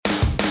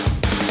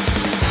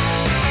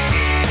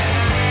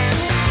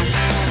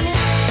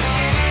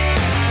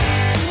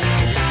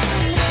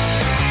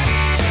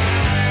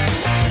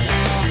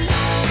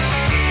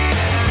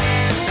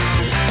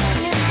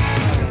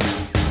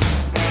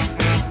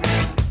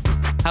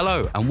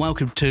Hello and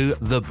welcome to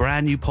the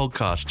brand new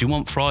podcast, Do You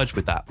Want Fries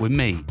With That? With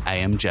me,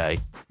 AMJ.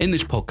 In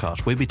this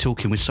podcast, we'll be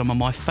talking with some of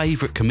my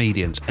favourite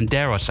comedians and,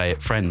 dare I say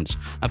it, friends,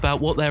 about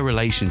what their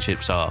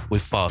relationships are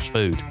with fast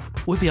food.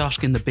 We'll be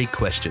asking the big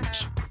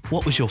questions.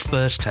 What was your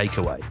first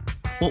takeaway?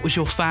 What was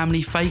your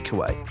family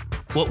fakeaway?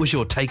 What was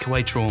your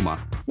takeaway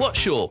trauma?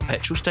 What's your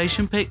petrol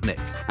station picnic?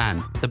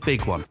 And the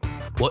big one,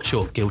 what's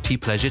your guilty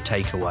pleasure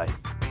takeaway?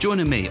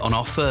 Joining me on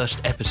our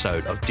first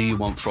episode of Do You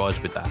Want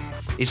Fries With That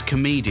is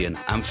comedian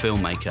and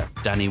filmmaker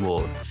Danny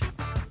Ward.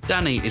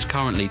 Danny is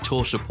currently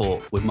tour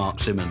support with Mark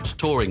Simmons,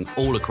 touring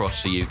all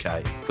across the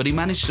UK, but he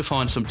managed to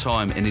find some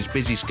time in his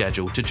busy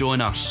schedule to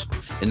join us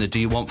in the Do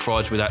You Want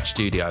Fries With That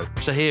studio.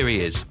 So here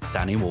he is,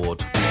 Danny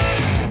Ward.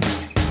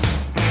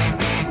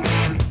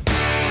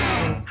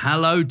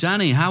 Hello,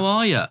 Danny. How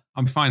are you?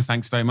 I'm fine,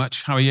 thanks very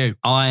much. How are you?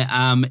 I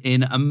am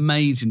in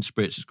amazing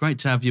spirits. It's great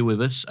to have you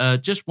with us.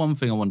 Just one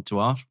thing I wanted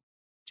to ask.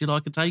 Do you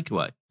like a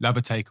takeaway? Love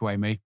a takeaway,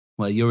 me.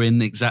 Well, you're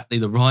in exactly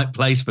the right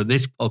place for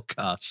this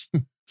podcast.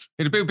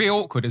 It'd be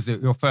awkward as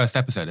your first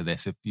episode of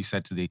this if you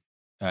said to the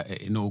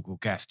inaugural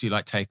guest, do you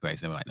like takeaways?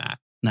 They were like, nah.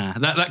 Nah,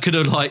 that could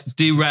have like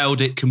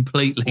derailed it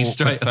completely Awkward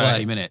straight 30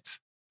 away. minutes.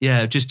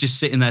 Yeah, just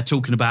sitting there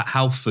talking about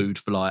health food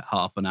for like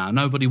half an hour.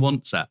 Nobody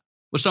wants that.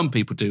 Well, some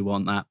people do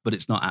want that, but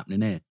it's not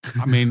happening here.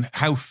 I mean,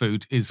 health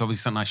food is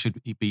obviously something I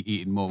should be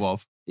eating more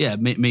of. Yeah,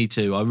 me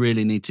too. I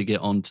really need to get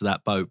onto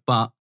that boat.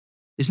 But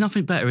there's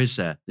nothing better, is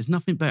there? There's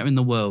nothing better in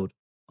the world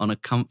on a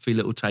comfy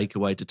little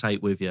takeaway to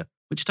take with you,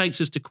 which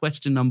takes us to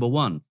question number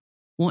one.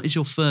 What is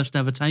your first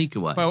ever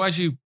takeaway? Well, as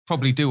you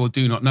probably do or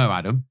do not know,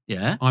 Adam,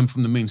 yeah, I'm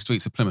from the mean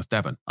streets of Plymouth,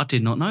 Devon. I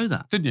did not know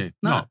that. Didn't you?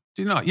 No.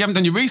 Did you not? You haven't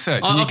done your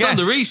research on your I've done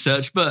guests. the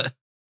research, but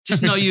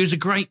just know you as a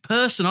great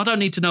person. I don't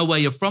need to know where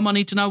you're from. I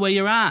need to know where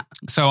you're at.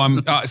 So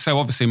I'm. So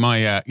obviously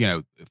my,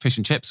 fish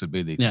and chips would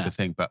be the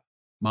thing. But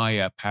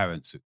my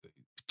parents,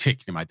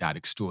 particularly my dad,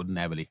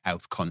 extraordinarily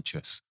health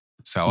conscious.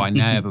 So I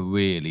never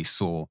really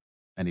saw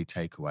any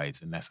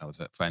takeaways unless I was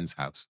at a friend's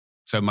house.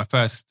 So my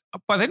first,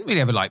 but I didn't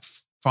really ever like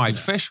fried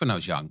fish when I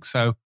was young.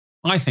 So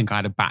I think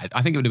I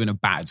think it would have been a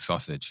battered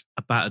sausage.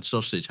 A battered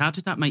sausage. How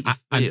did that make you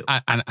feel?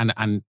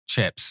 And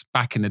chips.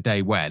 Back in the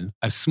day when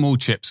a small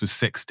chips was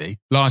 60,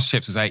 large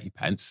chips was 80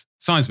 pence,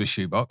 size of a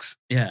shoebox.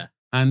 Yeah.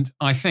 And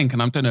I think,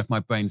 and I don't know if my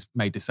brain's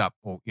made this up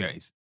or,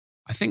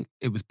 I think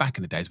it was back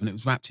in the days when it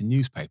was wrapped in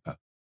newspaper,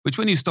 which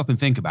when you stop and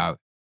think about,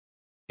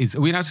 are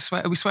we allowed to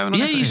swear? Are we swearing on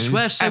this? Yeah, you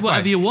swear, say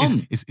whatever you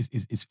want.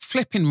 It's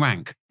flipping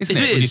rank, isn't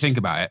it? It is. When you think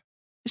about it.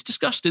 It's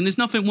disgusting. There's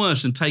nothing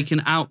worse than taking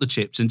out the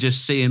chips and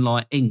just seeing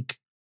like ink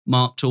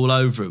marked all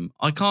over them.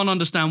 I can't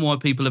understand why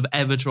people have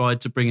ever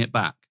tried to bring it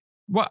back.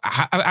 What,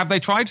 have they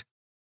tried?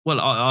 Well,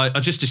 I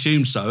just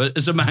assume so.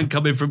 As a man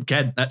coming from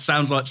Kent, that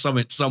sounds like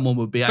something someone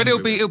would be angry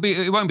But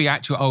it won't be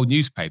actual old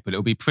newspaper.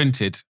 It'll be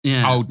printed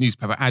old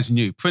newspaper as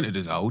new, printed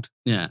as old.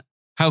 Yeah.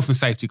 Health and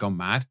safety gone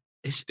mad.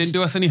 Didn't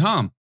do us any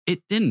harm.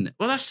 It didn't.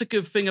 Well, that's the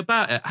good thing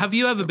about it. Have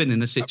you ever been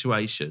in a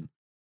situation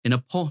in a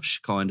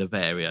posh kind of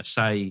area?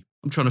 Say,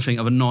 I'm trying to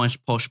think of a nice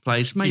posh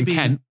place. Maybe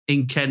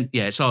in Kent.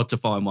 Yeah, it's hard to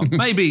find one.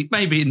 maybe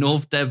in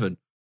North Devon.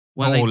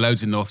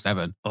 Loads in North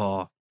Devon.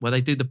 Where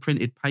they do the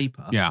printed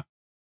paper. Yeah.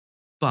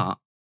 But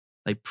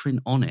they print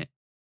on it.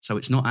 So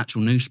it's not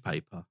actual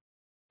newspaper.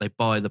 They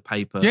buy the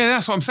paper. Yeah,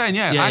 that's what I'm saying.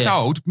 Yeah, as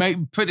old,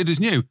 printed as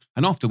new.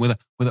 And often with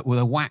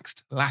a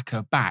waxed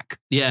lacquer back.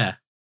 Yeah.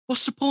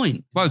 What's the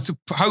point? Well,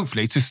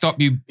 hopefully to stop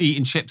you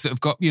eating chips that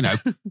have got,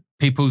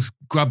 people's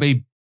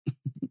grubby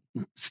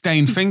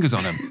stained fingers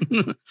on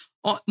them.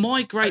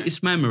 My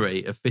greatest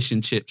memory of fish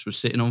and chips was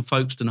sitting on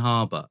Folkestone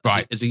Harbour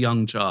as a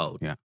young child.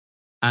 Yeah.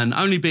 And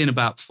only being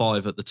about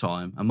 5 at the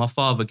time. And my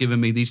father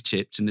giving me these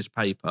chips in this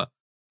paper.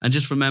 And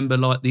just remember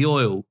like the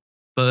oil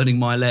burning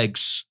my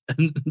legs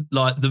and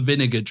like the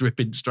vinegar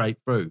dripping straight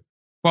through.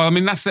 Well, I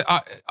mean,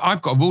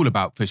 I've got a rule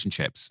about fish and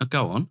chips.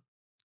 Go on. Do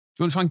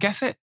you want to try and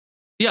guess it?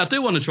 Yeah, I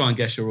do want to try and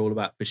guess you're all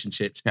about fish and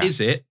chips. Yeah.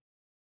 Is it,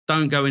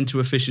 don't go into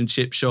a fish and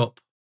chip shop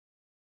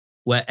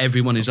where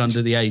everyone is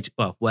under the age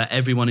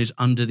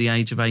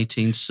of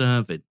 18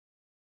 serving?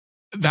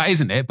 That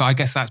isn't it, but I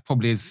guess that's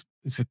probably it's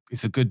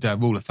a good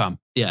rule of thumb.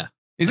 Yeah.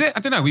 Is it? I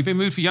don't know. We've been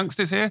moved for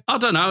youngsters here. I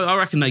don't know. I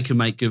reckon they can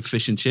make good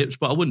fish and chips,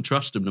 but I wouldn't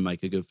trust them to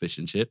make a good fish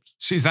and chips.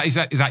 Is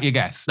that your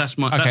guess? That's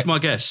my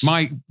guess.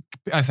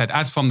 I said,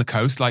 as from the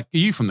coast, like, are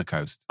you from the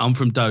coast? I'm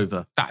from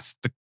Dover. That's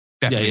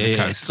definitely the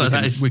coast. So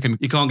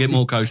you can't get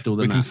more coastal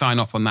than that. We can sign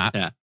off on that.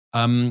 Yeah.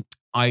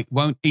 I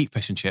won't eat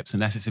fish and chips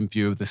unless it's in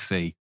view of the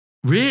sea.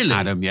 Really?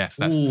 Adam, yes.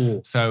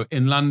 So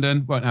in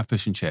London, won't have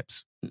fish and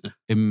chips.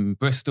 In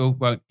Bristol,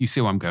 won't. You see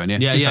where I'm going here?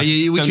 Yeah,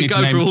 we could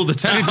go through all the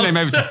towns. Don't need to name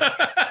everything.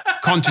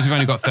 Conscious we've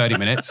only got 30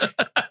 minutes.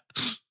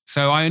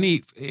 So I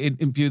only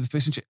eat in view of the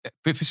fish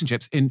and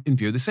chips in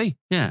view of the sea.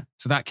 Yeah.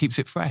 So that keeps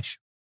it fresh.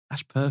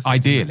 That's perfect.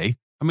 Ideally.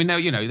 I mean, now,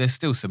 there's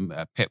still some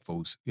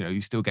pitfalls.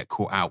 You still get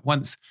caught out.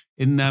 Once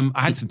I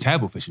had some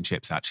terrible fish and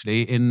chips,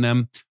 actually,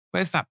 in,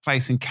 where's that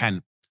place in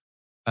Kent?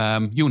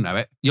 You'll know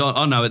it. Yeah,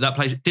 I know it. That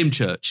place,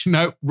 Dymchurch.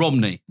 No.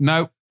 Romney.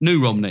 No.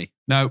 New Romney.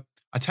 No.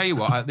 I tell you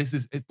what, this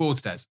is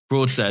Broadstairs.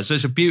 Broadstairs.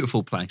 It's a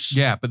beautiful place.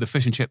 Yeah, but the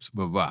fish and chips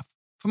were rough.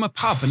 from a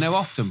pub, and they're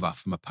often rough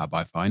from a pub,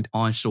 I find.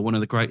 I saw one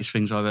of the greatest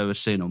things I've ever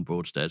seen on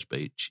Broadstairs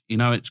Beach. You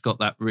know, it's got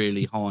that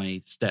really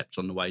high steps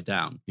on the way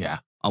down. Yeah.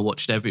 I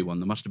watched everyone.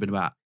 There must have been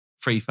about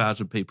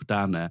 3,000 people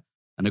down there,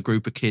 and a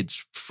group of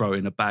kids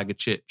throwing a bag of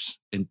chips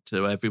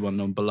into everyone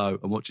on below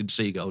and watching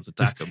seagulls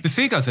attack them. The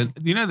seagulls are,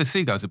 the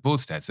seagulls at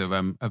Broadstairs are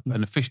an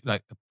official,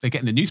 like, they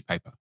get in the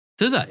newspaper.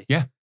 Do they?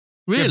 Yeah.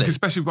 Really? Yeah, because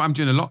especially what I'm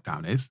doing a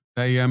lockdown is,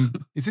 they,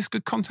 is this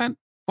good content?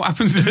 What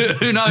happens is...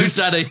 Who knows,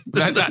 Daddy?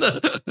 That's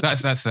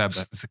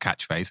a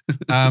catchphrase.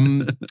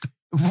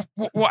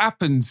 What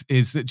happens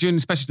is that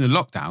especially in the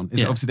lockdown,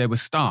 is obviously they were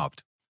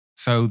starved.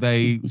 So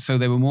they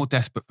were more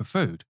desperate for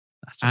food.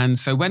 And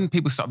so when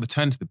people started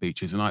returning to the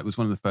beaches, and it was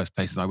one of the first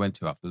places I went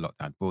to after the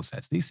lockdown,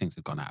 Broadstairs, these things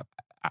have gone out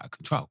of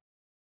control.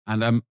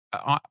 And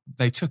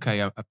they took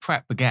a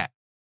Pret baguette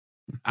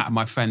out of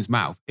my friend's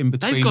mouth in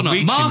between. They've gone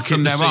up market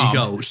from their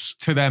seagulls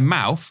to their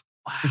mouth.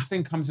 Wow. This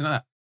thing comes in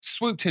like that.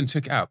 Swooped in,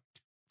 took it out.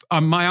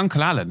 My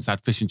Uncle Alan's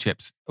had fish and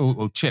chips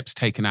or chips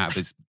taken out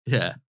of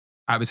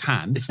his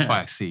hands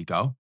by a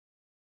seagull.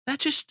 They're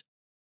just...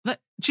 do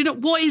you know,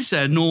 what is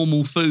their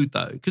normal food,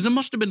 though? Because there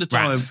must have been a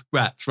time...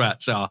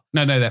 Rats are...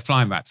 No, they're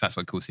flying rats. That's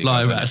what cool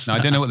seagulls flying rats. No, I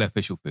don't know what their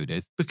official food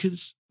is.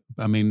 Because...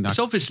 I mean... It's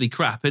obviously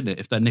crap, isn't it,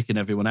 if they're nicking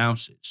everyone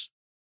else's?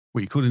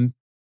 Well, you couldn't...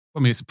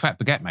 I mean, it's a Pret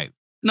baguette, mate.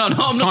 No,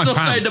 I'm not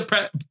saying the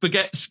Pret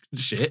baguette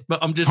shit,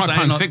 but I'm just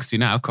saying... £5.60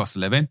 now, cost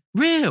of living.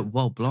 Real?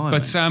 Well, blimey.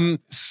 But,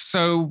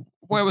 so,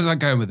 where was I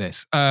going with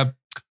this?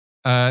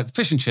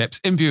 Fish and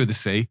chips, in view of the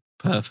sea.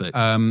 Perfect.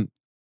 I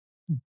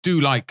do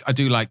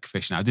like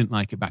fish now. I didn't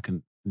like it back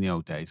in the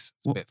old days.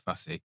 It's a bit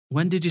fussy.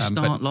 When did you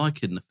start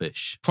liking the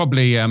fish?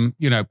 Probably,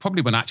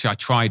 probably when actually I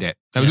tried it.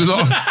 There was a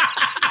lot of...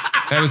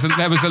 There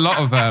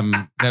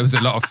was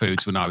a lot of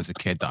foods when I was a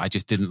kid that I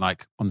just didn't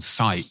like on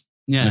sight.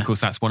 Yeah. And of course,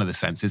 that's one of the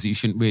senses that you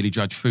shouldn't really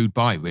judge food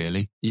by,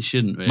 really. You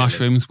shouldn't really.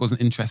 Mushrooms,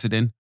 wasn't interested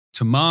in.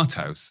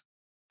 Tomatoes.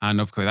 And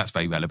of course, that's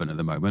very relevant at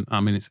the moment. I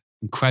mean, it's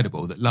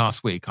incredible that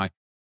last week I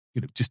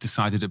just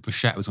decided that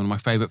bruschetta was one of my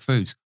favourite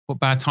foods. What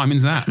bad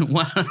timing's that?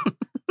 Well,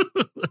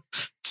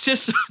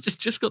 just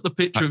got the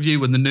picture of you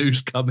when the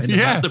news come in.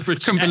 Yeah, about the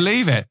couldn't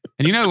believe it.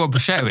 And you know what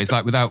bruschetta is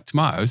like without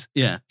tomatoes?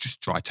 Yeah. Just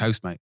dry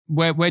toast, mate.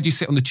 Where do you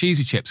sit on the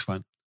cheesy chips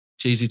front?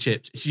 Cheesy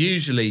chips. It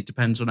usually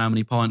depends on how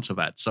many pints I've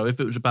had. So if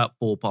it was about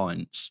 4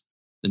 pints,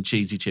 then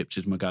cheesy chips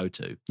is my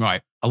go-to.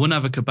 Right. I wouldn't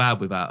have a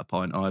kebab without a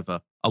pint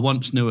either. I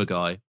once knew a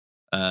guy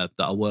that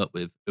I worked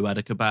with who had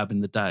a kebab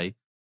in the day.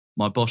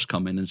 My boss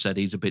come in and said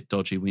he's a bit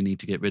dodgy, we need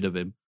to get rid of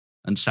him,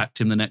 and sacked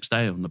him the next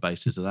day on the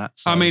basis of that.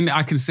 So, I mean,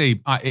 I can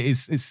see that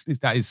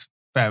is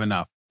fair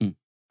enough.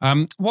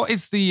 What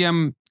is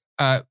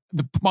my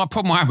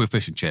problem I have with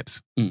fish and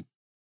chips?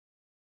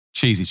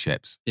 Cheesy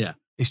chips. Yeah.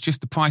 It's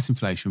just the price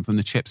inflation from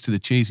the chips to the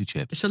cheesy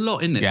chips. It's a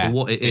lot, isn't it, for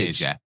what it is?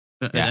 Yeah.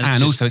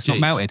 And also, it's not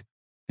melted.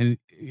 And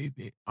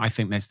I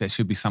think there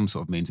should be some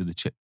sort of means of the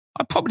chip.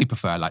 I probably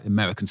prefer like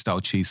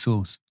American-style cheese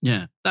sauce.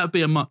 Yeah, that would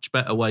be a much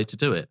better way to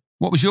do it.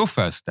 What was your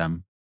first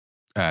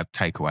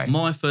takeaway?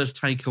 My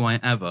first takeaway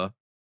ever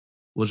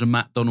was a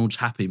McDonald's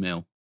Happy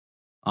Meal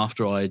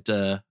after I'd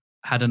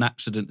had an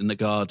accident in the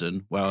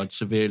garden where I'd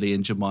severely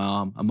injured my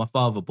arm, and my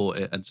father bought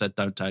it and said,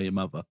 "Don't tell your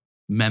mother."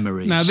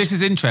 Memories. Now, this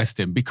is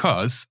interesting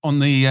because on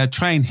the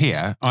train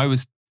here, I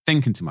was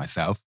thinking to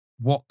myself,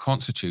 what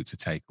constitutes a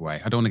takeaway?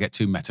 I don't want to get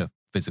too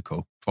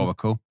metaphysical,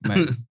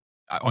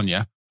 on you.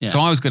 Yeah. So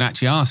I was going to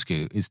actually ask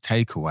you,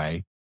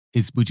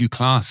 would you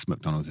class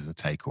McDonald's as a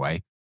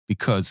takeaway?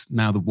 Because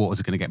now the waters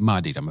are going to get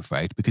muddied, I'm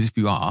afraid. Because if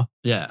you are,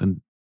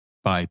 then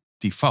by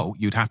default,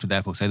 you'd have to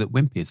therefore say that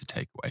Wimpy is a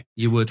takeaway.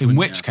 You would. In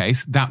which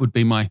case, that would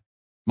be my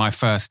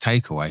first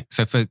takeaway.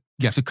 So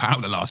you have to cut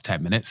out the last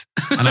 10 minutes.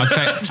 And I'd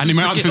say, and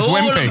my answer's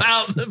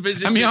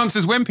Wimpy. And the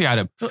answer's Wimpy,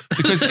 Adam.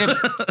 Because,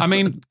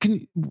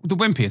 the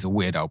Wimpy is a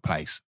weird old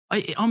place.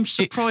 I'm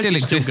surprised it still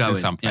exists in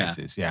some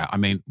places, yeah. I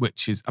mean,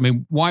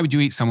 why would you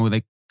eat somewhere where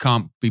they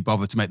can't be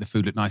bothered to make the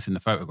food look nice in the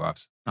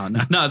photographs? Oh,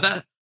 no,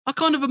 that... I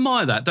kind of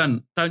admire that,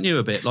 don't you,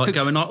 a bit? Like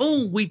going like,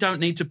 we don't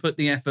need to put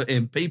the effort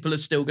in. People are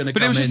still going to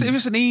come in. But it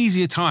was an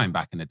easier time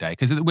back in the day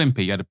because at the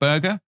Wimpy, you had a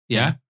burger,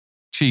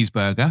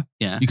 cheeseburger.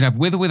 Yeah. You could have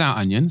with or without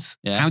onions.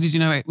 Yeah. How did you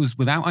know it was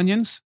without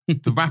onions?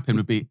 The wrapping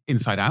would be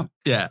inside out.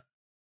 Yeah.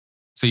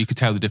 So you could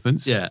tell the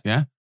difference. Yeah.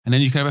 Yeah. And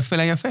then you could have a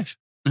filet of fish.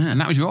 Yeah.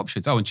 And that was your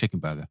options. Oh, and chicken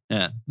burger.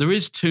 Yeah. There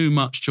is too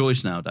much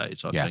choice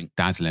nowadays, I think.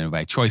 Dazzling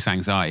away. Choice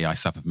anxiety, I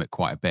suffer from it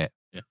quite a bit.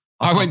 Yeah.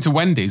 I went to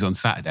Wendy's on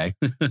Saturday,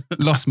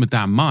 lost my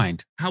damn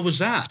mind. How was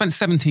that? I spent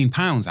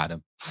 £17,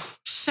 Adam.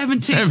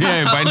 £17?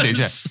 Yeah, Wendy's,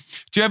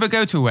 yeah. Do you ever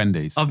go to a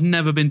Wendy's? I've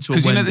never been to a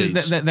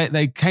Wendy's. Because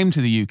they came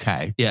to the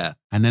UK. Yeah.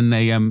 And then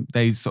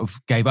they sort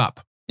of gave up.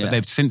 Yeah. But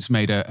they've since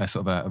made a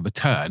sort of a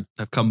return.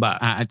 They've come back.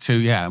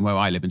 And where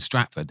I live in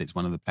Stratford, it's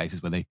one of the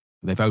places where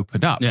they've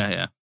opened up. Yeah,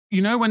 yeah.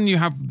 You know when you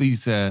have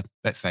these,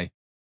 let's say,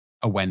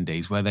 a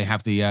Wendy's where they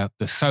have the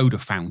soda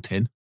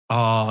fountain.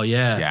 Oh,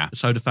 yeah. Yeah. The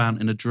soda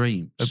fountain of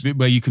dreams.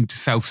 Where you can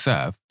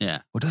self-serve.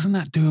 Yeah. Well, doesn't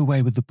that do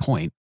away with the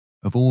point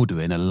of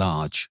ordering a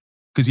large?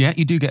 Because,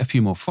 you do get a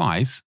few more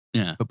fries.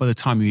 Yeah. But by the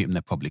time you eat them,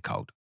 they're probably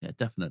cold. Yeah,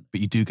 definitely. But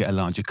you do get a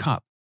larger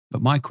cup.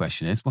 But my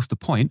question is, what's the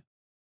point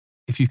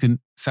if you can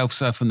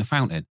self-serve from the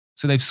fountain?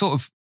 So they've sort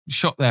of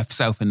shot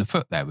themselves in the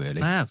foot there,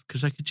 really. They have,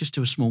 because they could just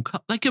do a small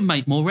cup. They could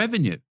make more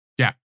revenue.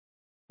 Yeah.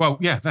 Well,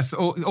 yeah, that's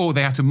or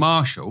they have to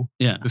marshal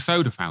Yeah. the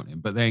soda fountain,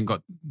 but they ain't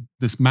got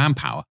this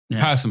manpower,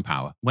 person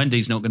power.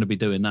 Wendy's not going to be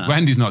doing that.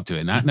 Wendy's not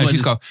doing that. No,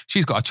 Wendy's-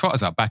 she's got her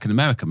trotters up back in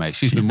America, mate.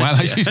 She's been well.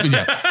 She's been,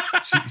 yeah.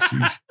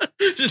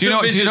 Do you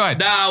know what?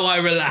 Now I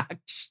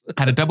relax.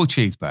 Had a double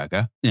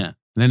cheeseburger. Yeah.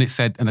 And then it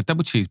said, and a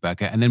double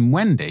cheeseburger. And then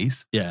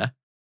Wendy's, Yeah.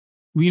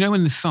 well, you know,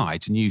 in the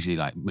sides, and usually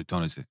like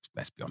McDonald's,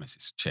 let's be honest,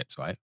 it's chips,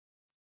 right?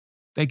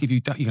 They give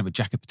you can have a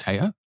jacket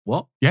potato.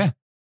 What? Yeah.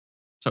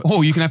 So,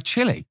 or you can have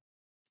chili.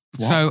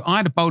 What? So I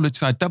had a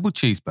double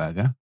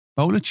cheeseburger,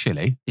 bowl of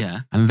chili.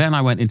 Yeah. And then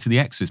I went into the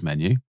extras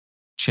menu,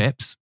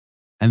 chips.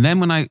 And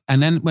then when I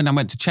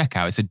went to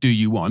checkout, it said, "Do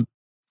you want?"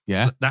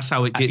 Yeah. That's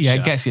how it gets Yeah,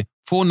 you. it gets you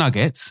 4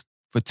 nuggets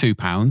for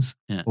 £2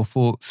 Yeah. or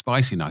 4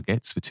 spicy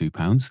nuggets for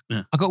 £2.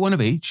 Yeah. I got one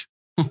of each.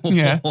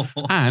 Yeah.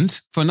 And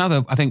for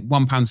another, I think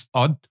 £1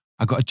 odd,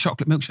 I got a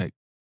chocolate milkshake.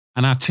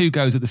 And our 2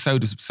 goes at the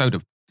soda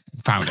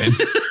fountain.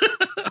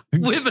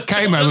 With a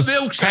chocolate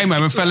milkshake. Came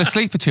home and fell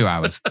asleep for 2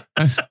 hours.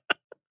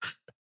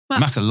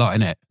 That's a lot,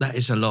 isn't it? That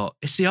is a lot.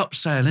 It's the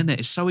upsell, isn't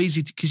it? It's so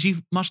easy because you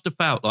must have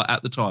felt like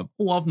at the time,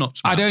 I've not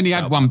smelled. I'd only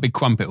had one big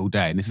crumpet all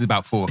day, and this is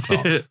about 4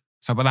 o'clock.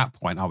 So by that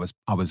point, I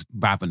was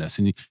ravenous,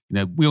 and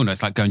we all know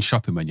it's like going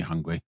shopping when you're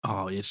hungry.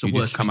 Oh, yeah, it's the you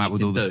worst just come thing out with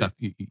you all can the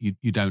do. stuff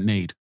you don't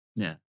need.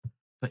 Yeah,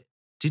 but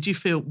did you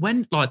feel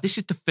when this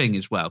is the thing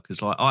as well? Because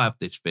I have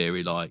this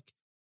theory, like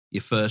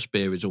your first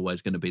beer is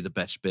always going to be the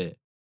best beer,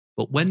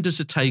 but when does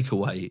a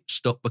takeaway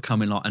stop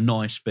becoming like a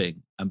nice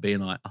thing and being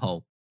like,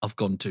 oh, I've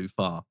gone too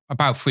far?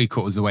 About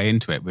 3/4 of the way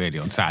into it, really,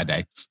 on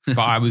Saturday. But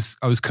I was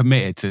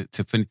committed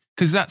to finish,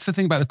 because that's the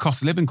thing about the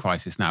cost of living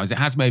crisis now, is it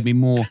has made me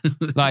more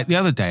like the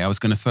other day. I was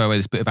going to throw away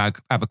this bit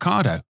of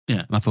avocado,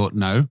 Yeah. and I thought,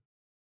 no,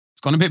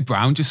 it's gone a bit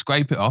brown. Just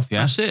scrape it off,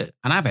 yeah, That's it.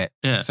 and have it.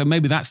 Yeah. So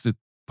maybe that's the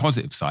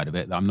positive side of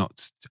it, that I'm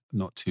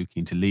not too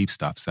keen to leave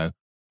stuff. So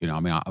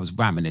I was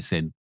ramming it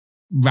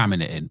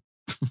in.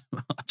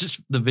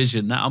 Just the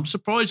vision now. I'm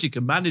surprised you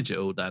can manage it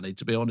all, Danny,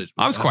 to be honest.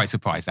 I was quite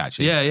surprised,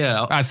 actually.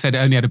 Yeah. I said it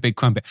only had a big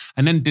crumpet,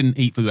 and then didn't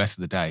eat for the rest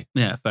of the day.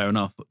 Yeah, fair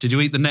enough. Did you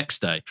eat the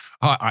next day?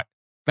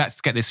 Let's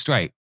get this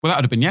straight. Well, that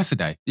would have been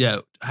yesterday. Yeah.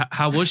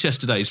 How was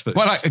yesterday's food?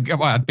 Well,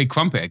 I had big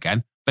crumpet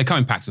again. They come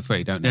in packs of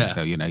 3, don't they? Yeah.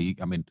 So, Are you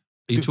talking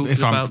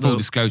if I'm about full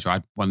disclosure, I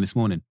had one this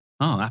morning.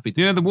 Oh, happy.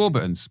 You know the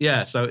Warburtons?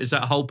 Yeah, so is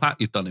that a whole pack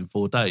you've done in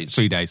 4 days?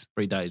 3 days.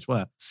 3 days,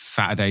 well.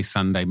 Saturday,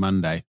 Sunday,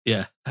 Monday.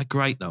 Yeah, they're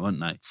great though,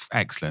 aren't they?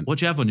 Excellent. What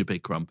do you have on your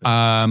big crumpet?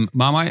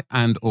 Marmite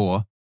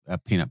or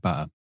peanut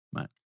butter.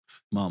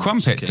 Marmite's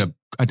Crumpets the are,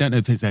 I don't know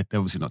if they're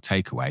obviously not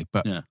takeaway,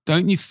 but Yeah.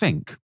 don't you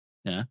think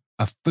a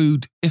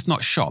food, if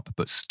not shop,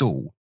 but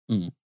stall,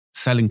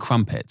 selling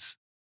crumpets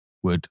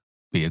would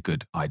be a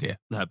good idea?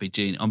 That'd be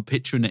genius. I'm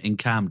picturing it in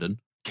Camden.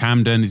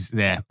 Camden is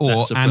there,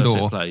 or That's a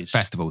perfect place.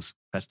 festivals.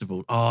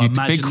 Festival. Oh, Big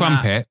imagine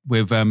crumpet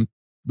with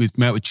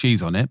melted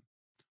cheese on it.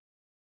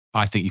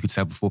 I think you could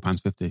sell for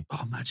 £4.50. Oh,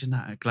 imagine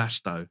that at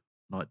Glasgow,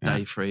 like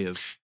day 3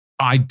 of.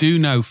 I do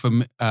know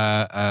from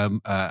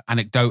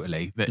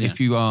anecdotally that if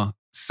you are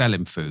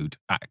selling food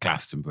at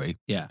Glastonbury,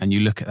 and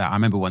you look at that, I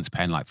remember once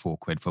paying like £4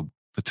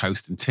 for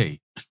toast and tea,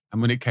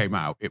 and when it came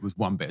out, it was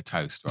one bit of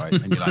toast, right?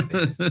 And you're like,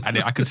 and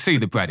I could see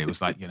the bread. It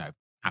was like,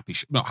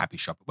 not happy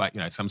shop, but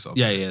some sort of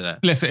That.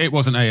 Listen, it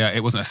wasn't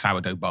a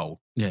sourdough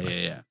bowl.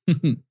 Yeah.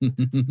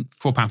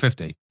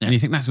 £4.50, and you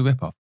think that's a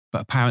rip off,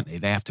 but apparently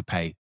they have to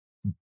pay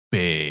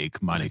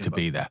big money to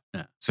be there.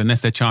 Yeah. So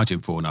unless they're charging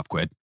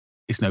 £4.50,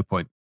 it's no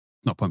point.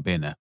 Not point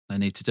being there. They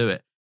need to do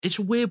it. It's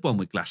a weird one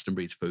with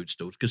Glastonbury's food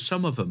stalls because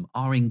some of them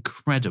are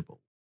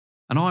incredible.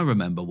 And I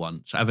remember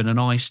once having an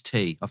iced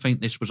tea. I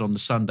think this was on the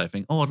Sunday. I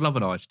think, I'd love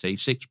an iced tea,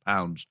 £6.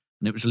 And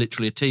it was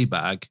literally a tea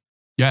bag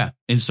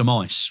in some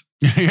ice.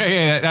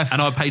 yeah.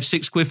 And I paid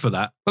 £6 for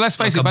that. Well, let's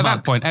face it, by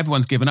that point,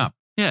 everyone's given up.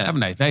 Yeah.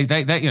 Haven't they?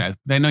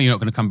 They know you're not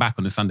going to come back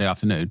on a Sunday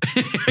afternoon.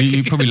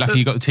 You're probably lucky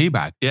you got the tea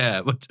bag.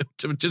 Yeah. But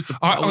just the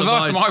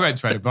last time I went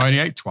to Edinburgh, I only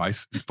ate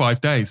twice in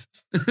 5 days.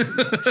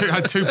 I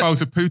had 2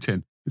 bowls of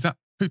poutine. Is that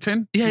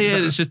poutine? Yeah,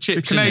 there's a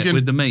chips Canadian in it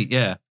with the meat,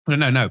 yeah.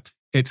 No.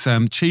 It's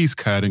cheese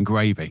curd and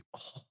gravy.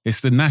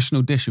 It's the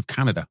national dish of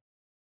Canada.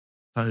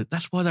 So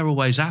that's why they're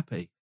always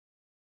happy.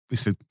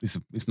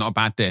 It's not a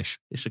bad dish.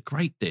 It's a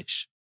great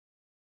dish.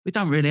 We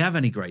don't really have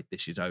any great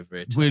dishes over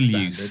here. Will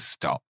you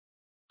stop?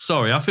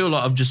 Sorry, I feel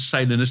like I'm just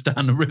sailing us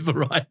down the river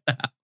right now.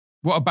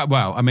 What about,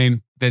 well, I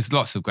mean, there's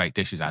lots of great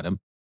dishes, Adam.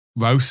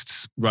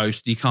 Roasts.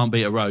 Roast. You can't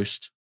beat a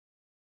roast.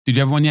 Did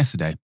you have one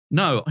yesterday?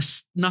 No, I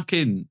snuck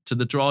in to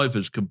the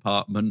driver's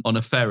compartment on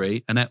a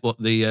ferry and ate what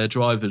the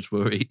drivers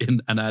were eating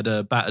and had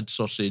a battered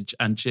sausage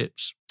and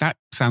chips. That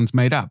sounds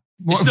made up.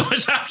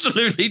 It's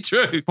absolutely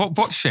true.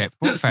 What ship?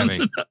 What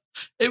ferry?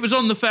 It was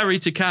on the ferry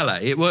to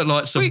Calais. It weren't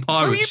like some pirate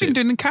What have you ship. been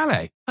doing in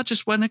Calais? I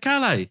just went to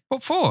Calais.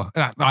 What for?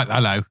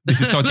 Hello,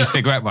 this is Dodgy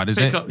Cigarette Run, is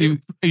it?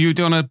 Are you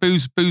doing a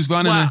booze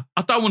run? Well,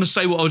 I don't want to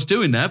say what I was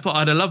doing there, but I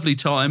had a lovely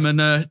time. And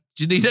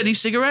do you need any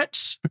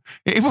cigarettes?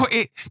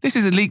 This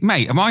is a leak,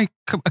 mate. Am I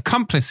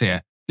accomplice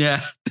here?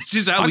 Yeah, this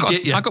is how we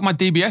get you. I got my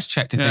DBS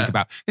check to think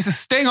about. It's a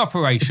sting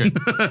operation.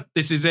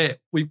 This is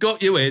it. We've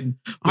got you in.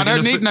 I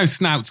don't need no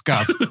snouts,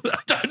 Gov. I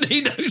don't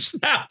need no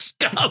snouts,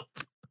 Gov.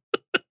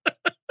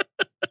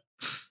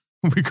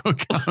 We got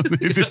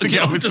to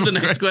get on to the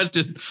next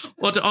question.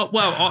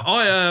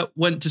 I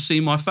went to see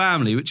my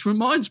family, which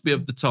reminds me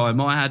of the time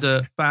I had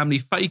a family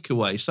fake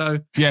away.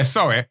 So yeah,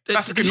 sorry,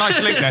 that's a good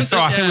nice link there.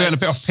 Sorry, I think we had a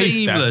bit off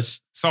piece there.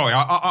 Sorry,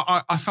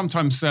 I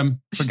sometimes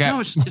forget.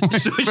 No, it's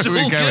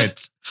all good.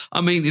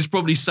 I mean, it's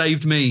probably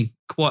saved me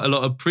quite a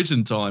lot of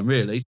prison time,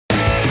 really.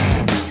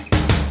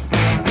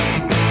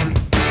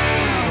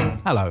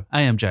 Hello,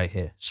 AMJ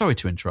here. Sorry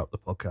to interrupt the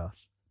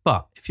podcast,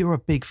 but if you're a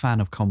big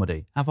fan of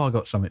comedy, have I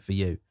got something for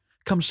you?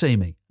 Come see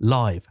me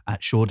live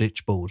at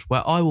Shoreditch Balls,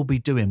 where I will be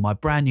doing my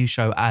brand new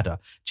show Adder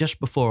just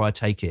before I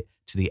take it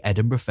to the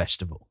Edinburgh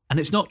Festival.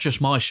 And it's not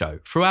just my show.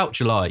 Throughout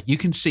July, you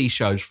can see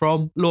shows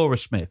from Laura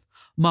Smith,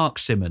 Mark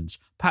Simmons,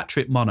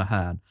 Patrick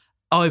Monahan,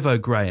 Ivo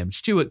Graham,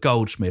 Stuart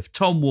Goldsmith,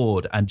 Tom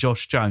Ward and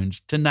Josh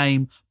Jones, to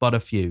name but a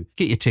few.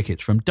 Get your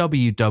tickets from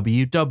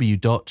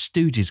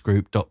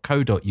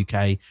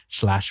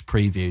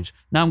www.stoogesgroup.co.uk/previews.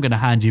 Now I'm going to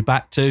hand you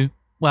back to,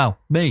 well,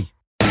 me.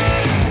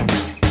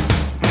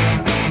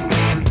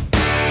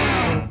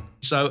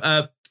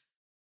 So,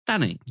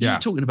 Danny, you were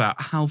talking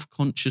about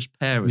health-conscious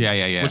parents.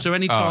 Yeah. Was there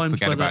any times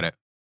forget about it.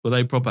 Were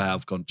they proper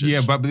health-conscious?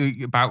 Yeah, but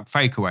about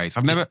fakeaways.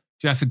 I've never...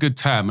 That's a good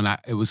term, and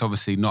it was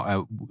obviously not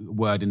a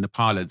word in the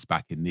parlance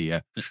back in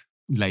the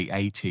late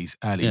 80s,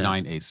 early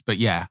 90s. But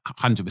yeah,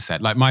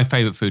 100%. Like, my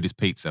favourite food is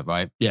pizza,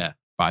 right? Yeah.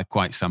 By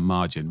quite some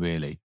margin,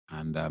 really.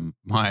 And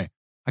I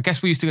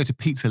guess we used to go to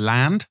Pizza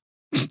Land.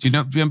 Do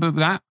you remember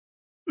that?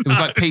 It was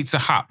like Pizza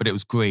Hut, but it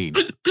was green.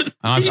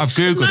 And I've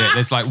Googled it.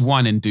 There's like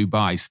one in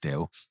Dubai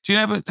still. Do you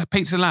know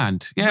Pizza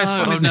Land? Yeah, no, it's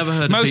fun, I've never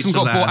heard of Pizza Land. Most of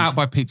them got bought out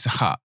by Pizza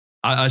Hut.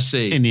 I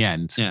see. In the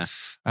end. Yeah.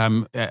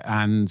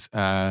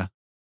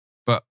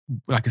 But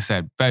like I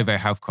said, very, very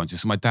health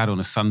conscious. And my dad on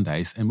a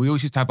Sundays, and we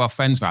always used to have our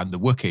friends round, the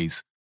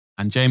Wookiees.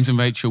 And James and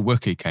Rachel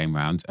Wookie came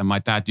round, and my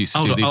dad used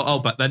to do these.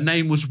 But their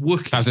name was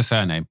Wookie. That was a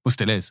surname. Well,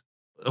 still is.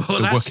 The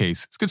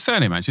Wookiees. It's a good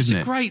surname, actually, isn't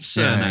it? It's a great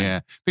surname. Yeah.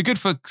 Be good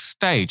for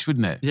stage,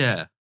 wouldn't it?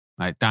 Yeah.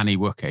 Like Danny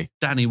Wookie.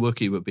 Danny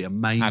Wookie would be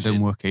amazing. Adam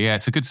Wookie. Yeah,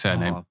 it's a good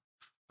surname.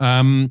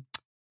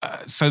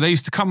 So they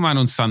used to come around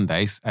on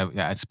Sundays,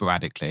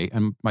 sporadically,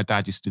 and my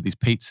dad used to do these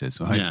pizzas,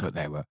 right? Yeah. But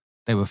they were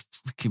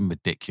freaking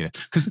ridiculous.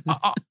 Because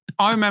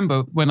I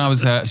remember when I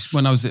was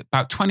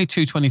about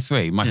 22,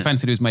 23, my friend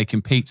said he was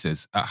making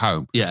pizzas at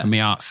home. Yeah. And my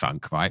heart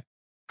sunk, right?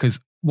 Because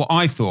what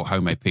I thought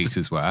homemade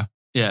pizzas were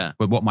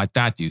what my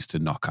dad used to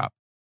knock up.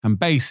 And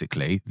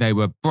basically, they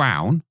were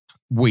brown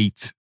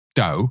wheat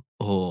dough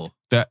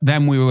that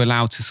then we were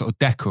allowed to sort of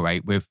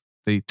decorate with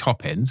the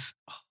toppings.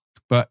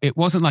 But it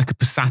wasn't like a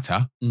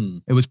passata.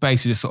 It was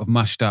basically just sort of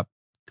mushed up,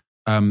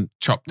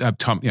 chopped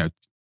plum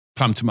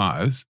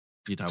tomatoes,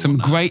 some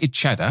grated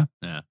cheddar.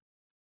 Yeah.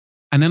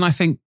 And then I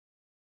think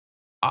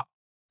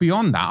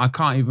beyond that, I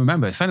can't even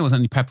remember. It certainly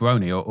wasn't any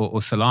pepperoni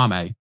or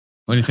salami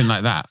or anything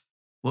like that.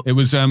 It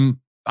was, I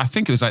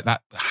think it was like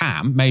that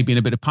ham, maybe in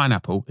a bit of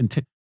pineapple.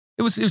 It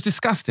was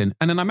disgusting.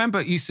 And then I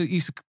remember used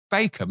to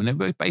bake them,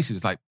 and it basically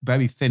was like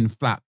very thin,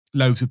 flat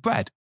loaves of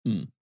bread.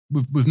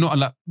 With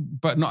not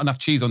enough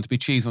cheese on to be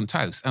cheese on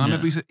toast. And I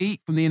remember we used to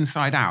eat from the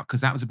inside out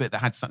because that was a bit that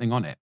had something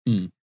on it.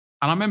 And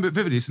I remember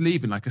vividly just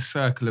leaving like a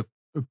circle of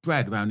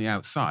bread around the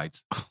outside.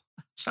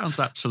 Sounds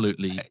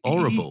absolutely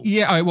horrible.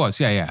 Yeah, it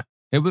was. Yeah.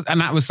 It was, and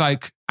that was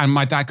like, and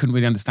my dad couldn't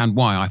really understand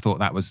why I thought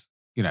that was,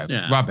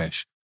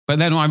 rubbish. But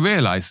then I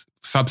realised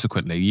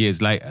subsequently,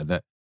 years later,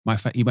 that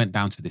he went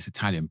down to this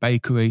Italian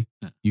bakery.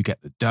 Yeah. You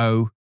get the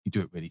dough, you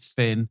do it really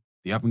thin.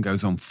 The oven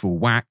goes on full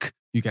whack.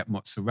 You get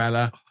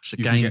mozzarella. It's a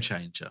game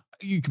changer.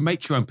 You can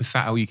make your own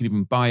passata, or you can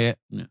even buy it.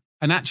 Yeah.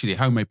 And actually,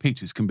 homemade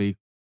pizzas can be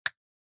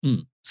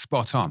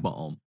spot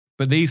on.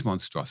 But these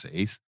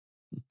monstrosities,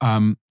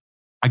 I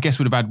guess,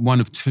 would have had one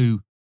of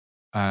two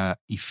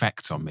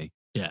effects on me.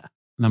 Yeah.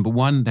 Number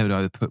one, they would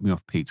either put me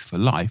off pizza for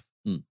life,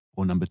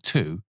 or number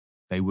two,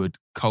 they would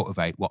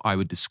cultivate what I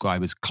would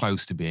describe as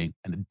close to being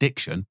an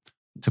addiction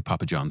to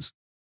Papa John's.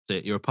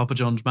 You're a Papa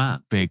John's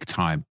man. Big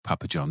time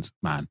Papa John's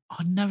man.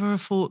 I never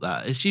have thought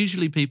that. It's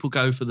usually people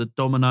go for the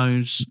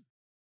Domino's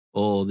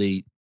or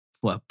the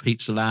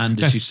Pizza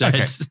Land, as you said.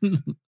 Okay.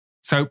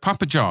 So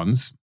Papa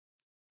John's.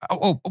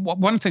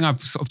 One thing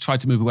I've sort of tried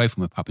to move away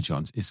from with Papa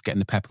John's is getting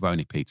the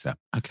pepperoni pizza.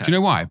 Okay. Do you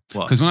know why?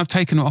 Because when I've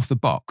taken it off the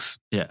box,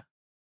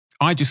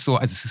 I just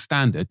thought as a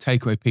standard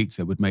takeaway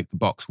pizza would make the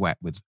box wet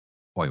with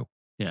oil.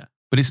 Yeah.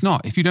 But it's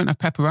not. If you don't have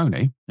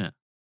pepperoni,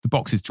 the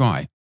box is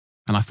dry.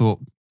 And I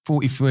thought,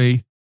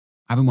 43.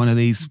 Having one of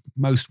these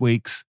most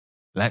weeks,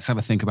 let's have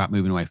a think about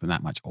moving away from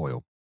that much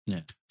oil. Yeah.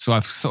 So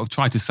I've sort of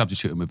tried to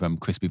substitute them with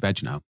crispy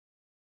veg now.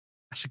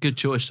 That's a good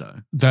choice,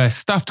 though. The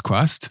stuffed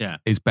crust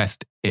is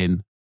best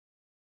in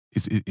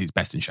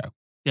show.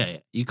 Yeah.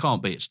 You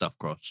can't beat stuffed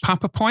crust.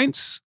 Papa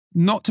Points,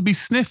 not to be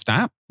sniffed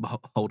at.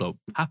 Hold on,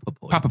 Papa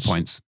Points. Papa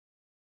Points.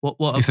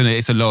 What?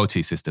 It's a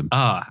loyalty system.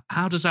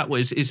 How does that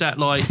work? Is that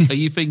like? Are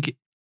you thinking?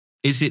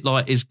 Is it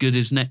like as good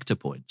as Nectar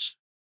Points?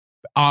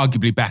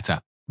 arguably better.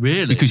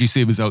 Really? Because you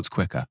see results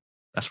quicker.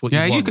 That's what you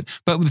want. You could.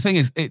 But the thing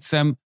is, it's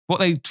what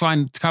they try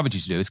and encourage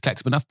you to do is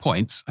collect up enough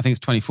points. I think it's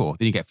 24.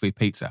 Then you get free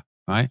pizza,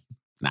 right?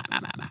 Nah.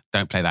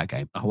 Don't play that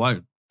game. I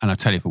won't. And I'll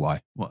tell you for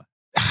why. What?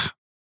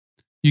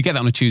 You get that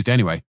on a Tuesday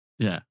anyway.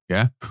 Yeah.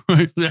 Yeah?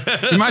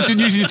 Imagine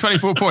using your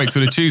 24 points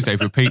on a Tuesday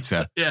for a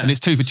pizza. Yeah. And it's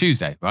 2 for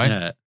Tuesday, right?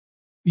 Yeah.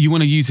 You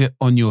want to use it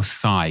on your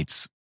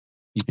sides.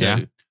 You do. Yeah?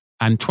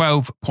 And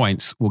 12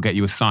 points will get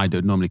you a side that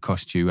would normally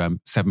cost you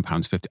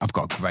 £7.50. I've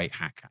got a great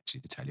hack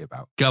actually to tell you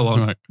about. Go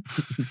on. Right.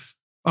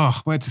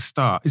 Oh, where to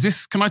start?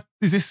 Are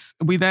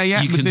we there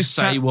yet? You with can this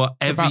say chat?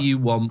 whatever you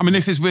want. I mean,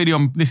 this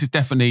is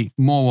definitely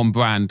more on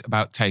brand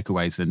about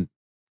takeaways than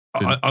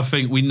I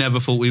think we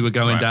never thought we were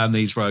going down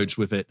these roads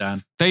with it,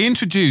 Dan. They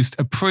introduced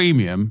a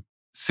premium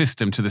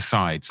system to the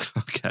sides.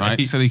 Okay.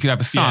 Right? So you could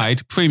have a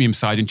side, premium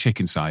side and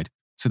chicken side.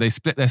 So they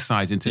split their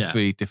sides into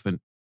 3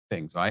 different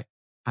things, right?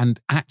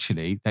 And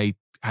actually, they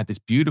had this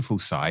beautiful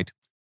side,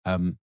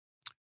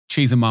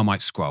 cheese and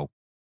Marmite scroll.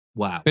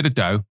 Wow. Bit of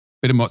dough,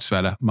 bit of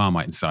mozzarella,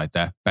 Marmite inside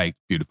there, baked,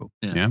 beautiful.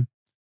 Yeah.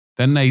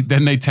 Then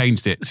they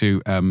changed it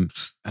to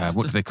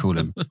what do they call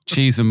them?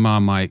 Cheese and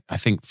Marmite, I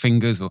think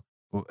fingers or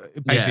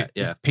basically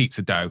it's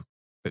pizza dough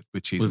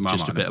with cheese and Marmite.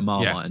 Just a bit of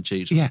Marmite and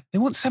cheese. Yeah, they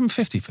want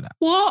 $7.50 for that.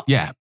 What?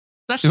 Yeah,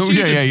 that's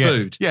student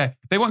food. Yeah,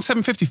 they want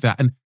 $7.50 for that,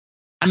 and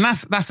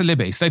that's a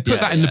libby. So they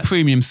put that in the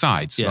premium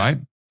sides, right?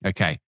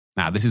 Okay.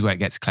 Now this is where it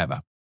gets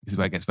clever. This is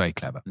where it gets very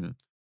clever. Yeah.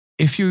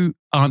 If you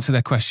answer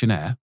their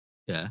questionnaire,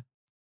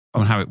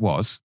 on how it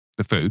was,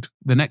 the food,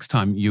 the next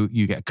time you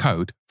get a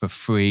code for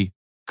free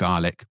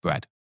garlic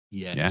bread.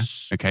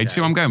 Yes. Yeah? Okay. Do you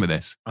see where I'm going with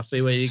this? I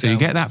see where you're going. So you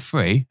get that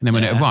free, and then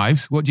when it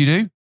arrives, what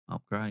do?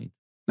 Upgrade.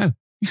 No,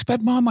 you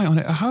spread Marmite on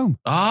it at home.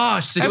 Ah, I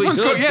see.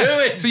 Everyone's got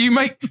doing. So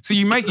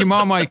you make your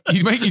Marmite,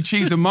 you make your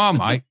cheese and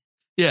Marmite.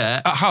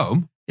 At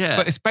home. Yeah.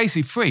 But it's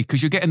basically free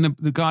because you're getting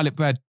the garlic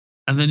bread.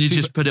 And then you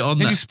just put it on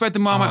there. And you spread the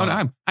Marmite on at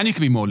home. And you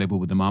can be more liberal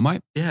with the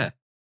Marmite. Yeah.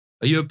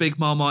 Are you a big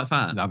Marmite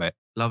fan? Love it.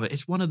 Love it.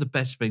 It's one of the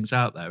best things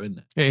out there, isn't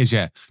it? It is,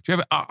 yeah. Do you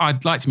ever?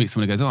 I'd like to meet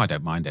someone who goes, I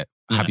don't mind it.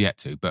 I have yet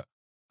to, but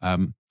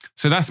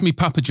so that's me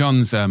Papa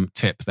John's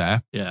tip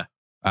there. Yeah.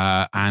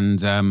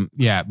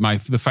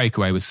 The fake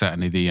away was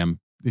certainly the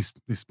this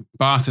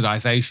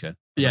bastardization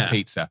of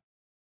pizza.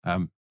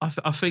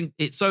 I think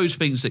it's those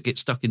things that get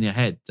stuck in your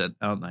head,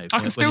 aren't they? I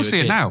can still see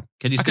it now.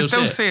 Can you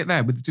still see it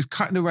there with just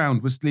cutting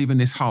around, was leaving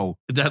this hole.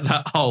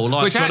 That hole,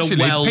 like which sort actually, of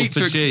well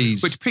for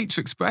cheese. Which Pizza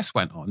Express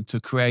went on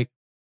to create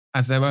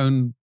as their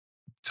own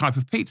type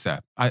of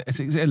pizza. Is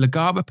it a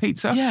Lagaba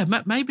pizza? Yeah,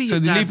 maybe. So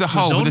they leave the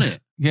hole with this.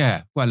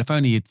 Yeah, well, if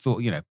only you'd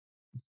thought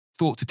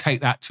to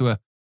take that to a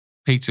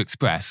Pizza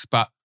Express,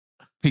 but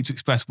Pizza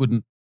Express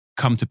wouldn't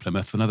come to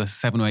Plymouth for another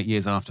 7 or 8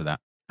 years after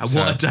that. And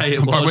what a day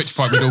it was. By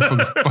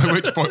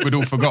which point we'd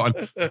all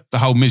forgotten the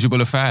whole miserable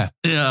affair.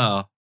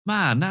 Yeah.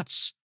 Man,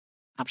 that's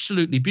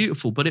absolutely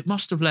beautiful, but it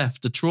must have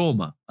left a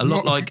trauma.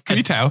 Can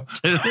you tell?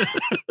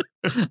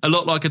 A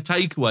lot like a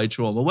takeaway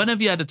trauma. When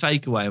have you had a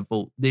takeaway and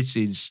thought, this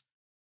is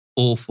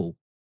awful,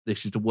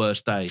 this is the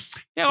worst day?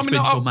 Yeah, it's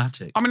been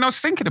traumatic. I was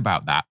thinking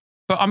about that,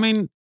 but I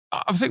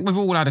think we've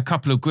all had a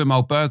couple of grim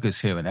old burgers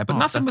here and there, but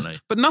nothing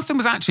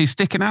was actually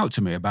sticking out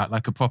to me about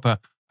like a proper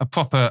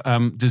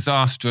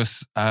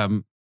disastrous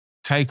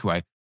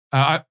takeaway.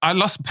 I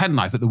lost a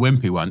penknife at the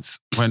Wimpy once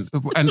and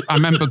I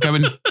remember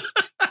going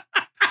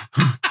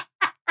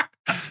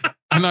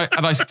and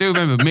I still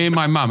remember me and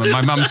my mum and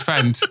my mum's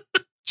friend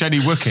Jenny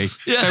Wookie.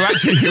 Yeah. So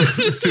actually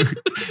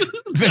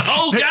the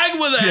whole gang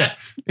were there. Yeah.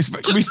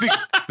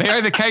 They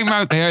either came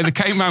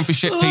round for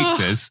shit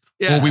pizzas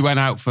or we went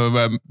out for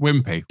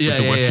Wimpy with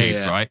the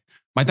Wookies, right?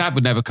 My dad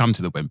would never come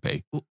to the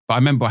Wimpy, but I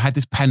remember I had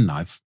this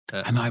penknife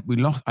and I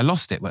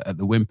lost it at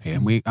the Wimpy,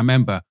 and I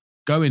remember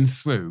going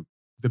through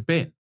the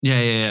bin.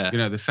 Yeah. You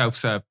know, the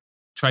self-serve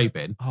tray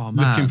bin. Oh,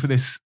 man.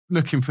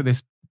 Looking for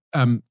this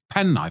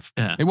penknife.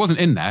 Yeah. It wasn't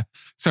in there.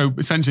 So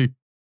essentially,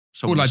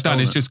 all I'd done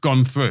is just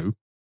gone through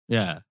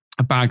a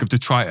bag of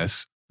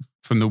detritus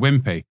from the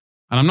Wimpy.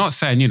 And I'm not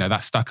saying,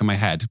 that stuck in my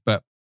head,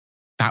 but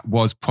that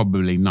was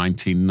probably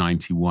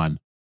 1991.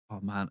 Oh,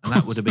 man. And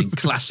that would have been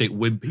classic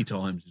Wimpy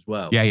times as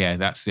well. Yeah.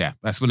 That's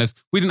when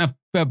we didn't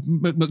have,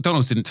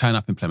 McDonald's didn't turn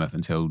up in Plymouth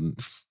until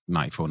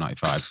 94,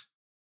 95.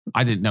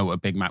 I didn't know what a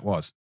Big Mac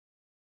was.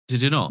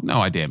 Did you not?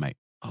 No idea, mate.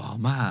 Oh,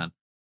 man.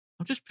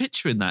 I'm just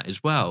picturing that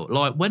as well.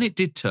 Like, when it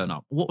did turn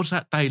up, what was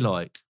that day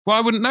like? Well,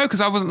 I wouldn't know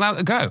because I wasn't allowed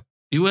to go.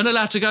 You weren't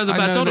allowed to go to the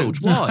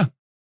McDonald's? Why?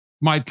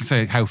 My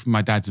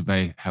dad's a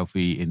very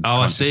healthy eating. Oh,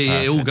 I see.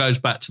 Person. It all goes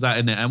back to that,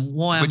 isn't it? And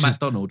why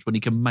McDonald's when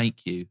he can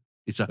make you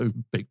his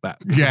own Big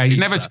Mac? Yeah, he's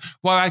never.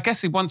 Well, I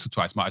guess he once or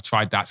twice might have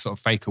tried that sort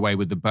of fake away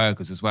with the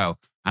burgers as well.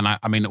 And I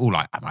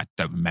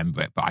don't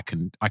remember it, but I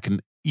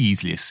can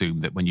easily assume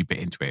that when you bit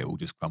into it, it all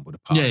just crumbled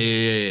apart.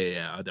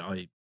 Yeah.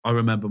 I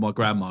remember my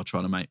grandma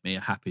trying to make me a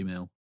Happy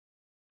Meal,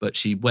 but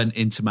she went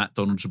into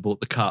McDonald's and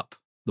bought the cup,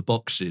 the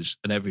boxes,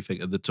 and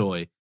everything of the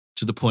toy.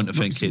 To the point of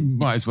thinking,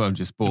 might as well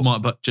just bought.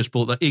 Bought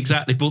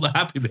the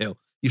Happy Meal.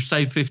 You've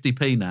saved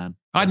 50p, Nan.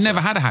 I'd never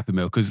had a Happy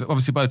Meal because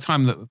obviously by the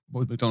time that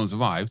McDonald's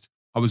arrived,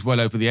 I was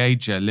well over the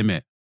age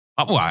limit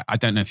Well, I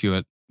don't know if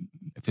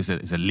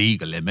there's a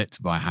legal limit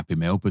to buy a Happy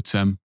Meal, but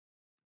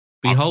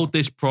behold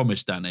this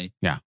promise, Danny.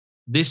 Yeah.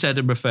 This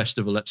Edinburgh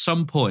Festival, at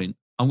some point,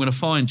 I'm going to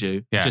find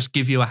you, just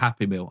give you a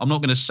Happy Meal. I'm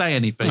not going to say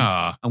anything.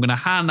 I'm going to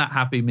hand that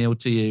Happy Meal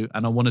to you,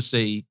 and I want to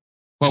see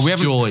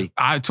joy.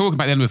 Talking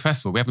about the Edinburgh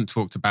Festival, we haven't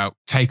talked about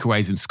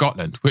takeaways in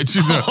Scotland, which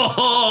is a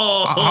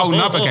whole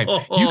nother game.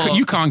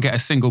 You can't get a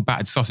single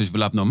battered sausage for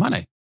love nor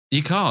money.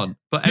 You can't.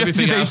 But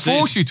they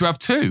force you to have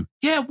two.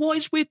 Yeah, what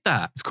is with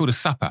that? It's called a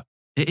supper.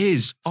 It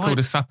is. It's called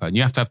a supper, and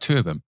you have to have two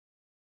of them.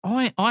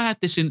 I had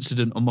this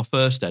incident on my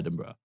first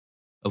Edinburgh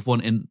of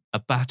wanting a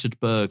battered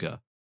burger,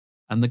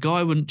 and the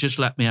guy wouldn't just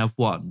let me have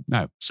one.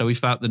 No. So he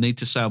felt the need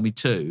to sell me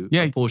two,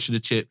 a portion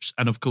of chips,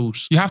 and of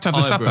course... You have to have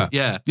the supper.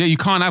 Yeah. Yeah, you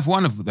can't have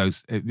one of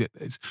those. Have you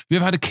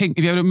ever had a king...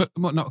 Have you ever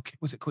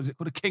what's it called? Is it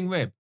called a king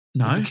rib?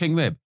 No. A king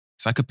rib.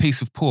 It's like a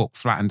piece of pork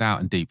flattened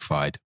out and deep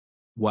fried.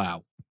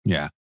 Wow.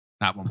 Yeah.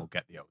 That one will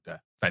get the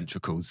older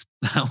ventricles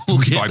that will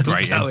get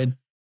vibrating. Going.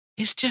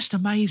 It's just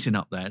amazing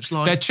up there. It's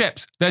like... They're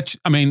chips.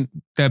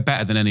 They're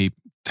better than any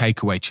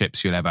takeaway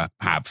chips you'll ever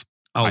have.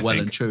 Oh, well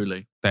and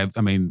truly. I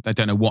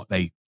don't know what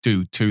they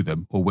do to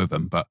them or with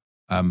them, but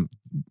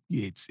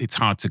it's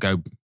hard to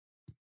go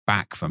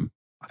back from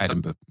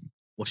Edinburgh.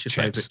 What's your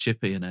favourite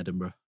chippy in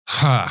Edinburgh?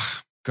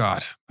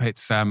 God,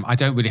 it's I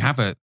don't really have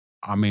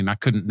I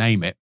couldn't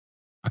name it.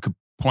 I could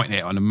point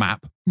it on a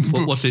map.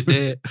 What's it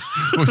near?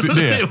 What's it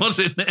near? What's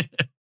it near?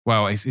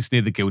 Well, it's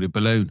near the Gilded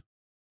Balloon.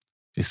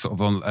 It's sort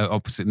of on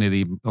opposite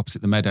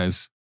the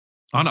Meadows.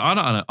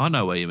 I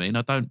know what you mean.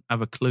 I don't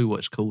have a clue what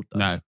it's called though.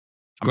 No.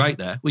 It's great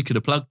there. We could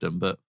have plugged them,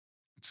 but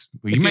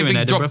you maybe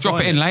drop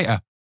it in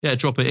later. Yeah,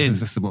 drop it in.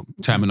 That's the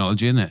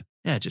terminology, isn't it?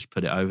 Yeah, just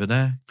put it over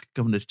there.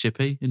 Come on, this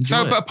chippy.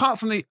 Enjoy it. But apart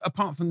from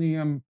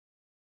the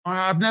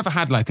I've never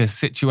had like a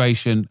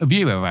situation. Have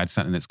you ever had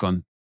something that's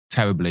gone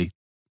terribly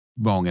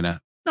wrong in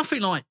a?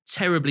 Nothing like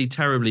terribly,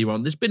 terribly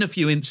wrong. There's been a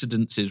few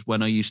incidences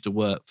when I used to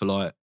work for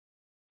like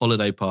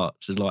holiday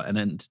parks as like an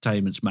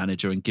entertainment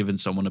manager and given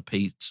someone a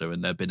pizza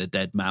and there'd been a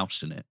dead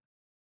mouse in it.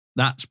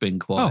 That's been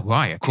quite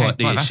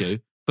the issue.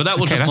 But that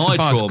wasn't my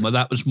trauma.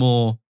 That was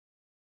more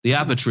the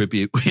ABBA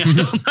tribute we had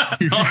on that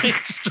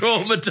night's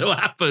trauma to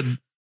happen.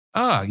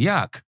 Oh,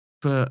 yuck.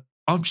 But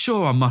I'm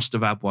sure I must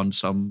have had one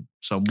somewhere.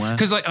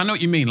 Because I know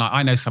what you mean. Like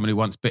I know someone who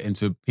once bit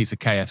into a piece of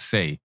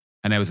KFC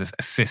and there was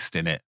a cyst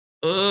in it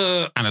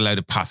and a load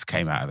of pus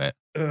came out of it.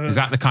 Is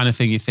that the kind of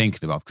thing you're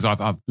thinking of? Because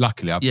I've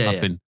luckily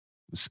been,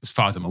 as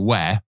far as I'm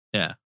aware,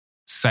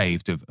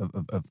 saved of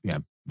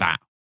that.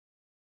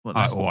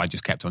 Or I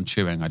just kept on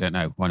chewing. I don't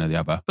know, one or the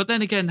other. But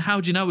then again,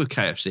 how do you know with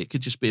KFC? It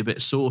could just be a bit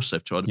of sauce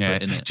they've tried to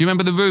put in it. Do you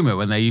remember the rumour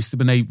when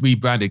they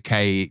rebranded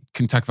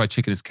Kentucky Fried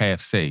Chicken as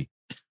KFC?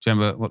 Do you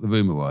remember what the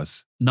rumour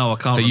was? No, I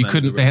can't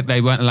remember.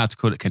 They weren't allowed to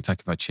call it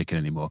Kentucky Fried Chicken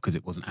anymore because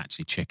it wasn't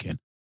actually chicken.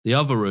 The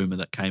other rumour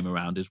that came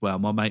around as well,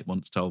 my mate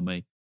once told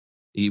me,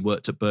 he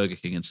worked at Burger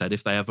King and said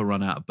if they ever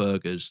run out of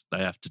burgers, they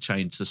have to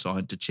change the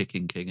sign to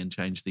Chicken King and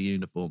change the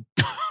uniform.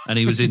 And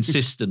he was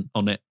insistent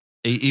on it.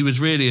 He was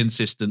really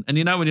insistent. And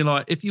you know when you're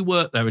like, if you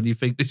work there and you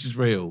think this is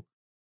real,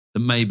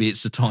 then maybe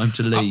it's the time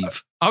to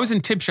leave. I was in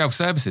Tib Shelf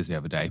Services the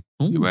other day.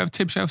 Ooh. You aware of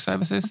Tib Shelf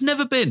Services? I've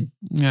never been.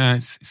 Yeah,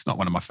 it's not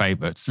one of my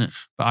favourites. Yeah.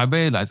 But I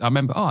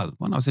remember,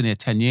 when I was in here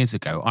 10 years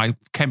ago, I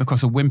came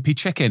across a wimpy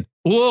chicken.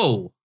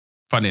 Whoa.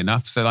 Funny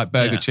enough. So like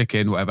burger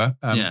chicken, whatever.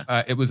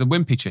 It was a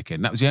wimpy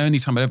chicken. That was the only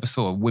time I ever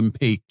saw a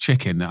wimpy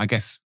chicken. I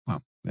guess,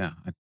 I've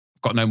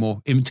got no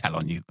more intel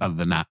on you other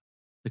than that.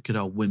 Look at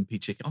old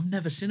wimpy chicken. I've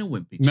never seen a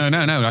wimpy chicken.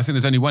 No. I think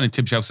there's only one in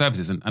Tib Shelf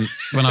Services. And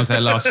when I was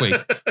there last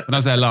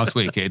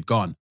week, it had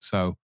gone.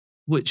 So,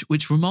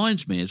 which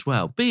reminds me as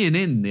well, being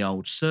in the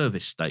old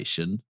service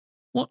station,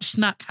 what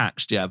snack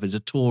hacks do you have as a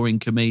touring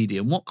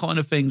comedian? What kind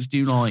of things do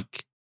you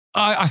like?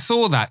 I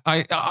saw that.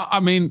 I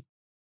mean,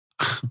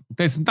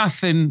 there's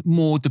nothing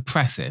more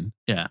depressing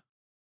than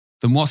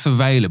what's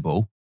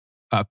available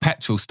at a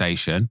petrol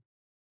station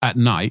at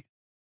night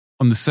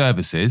on the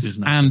services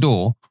and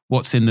or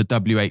what's in the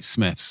WH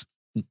Smiths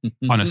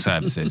on a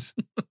services.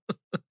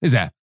 Is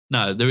there?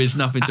 No, there is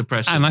nothing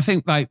depressing. And I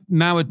think like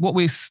now what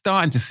we're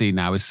starting to see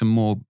now is some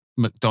more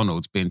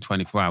McDonald's being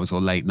 24 hours or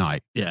late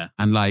night. Yeah.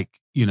 And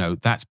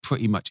that's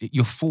pretty much it.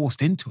 You're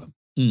forced into them,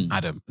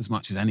 Adam, as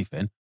much as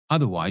anything.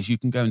 Otherwise, you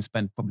can go and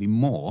spend probably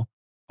more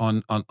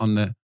on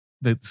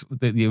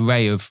the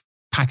array of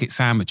packet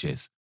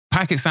sandwiches.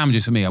 Packet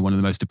sandwiches for me are one of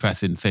the most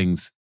depressing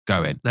things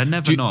going. They're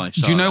never nice.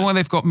 Do you know why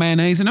they've got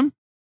mayonnaise in them?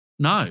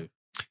 No.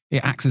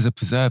 It acts as a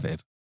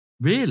preservative.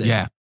 Really?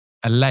 Yeah.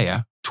 A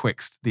layer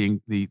twixt the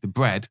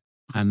bread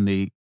and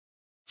the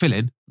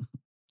filling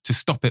to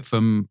stop it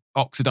from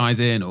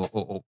oxidizing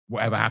or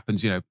whatever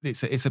happens.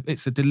 It's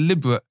a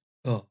deliberate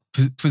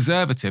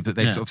preservative that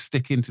they sort of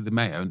stick into the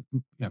mayo.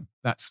 And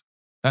that's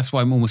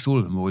why almost all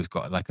of them always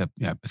got like a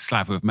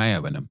slaver of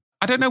mayo in them.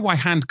 I don't know why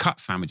hand-cut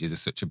sandwiches are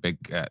such a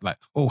big,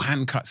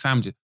 hand-cut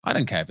sandwiches. I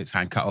don't care if it's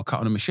hand-cut or cut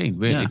on a machine.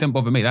 Really, it doesn't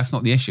bother me. That's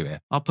not the issue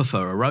here. I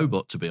prefer a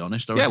robot, to be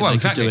honest. I reckon they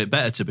could do it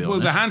better, to be honest.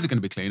 Well, the hands are going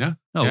to be cleaner.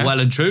 Oh, well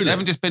and truly. They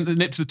haven't just been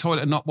nipped to the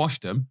toilet and not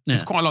washed them. Yeah.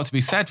 There's quite a lot to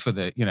be said for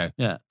the,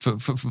 for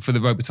the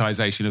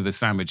robotization of the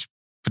sandwich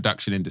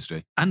production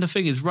industry. And the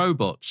thing is,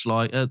 robots,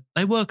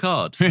 they work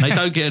hard. They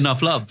don't get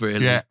enough love,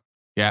 really.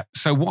 Yeah.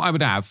 So what I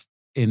would have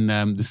in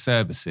the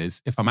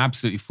services, if I'm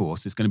absolutely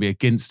forced, it's going to be a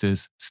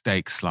Ginster's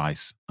steak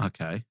slice.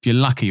 Okay. If you're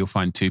lucky, you'll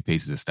find 2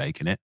 pieces of steak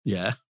in it.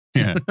 Yeah.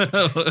 Yeah.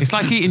 It's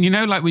like eating,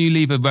 like when you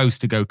leave a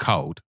roast to go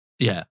cold.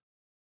 Yeah.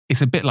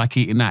 It's a bit like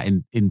eating that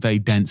in very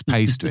dense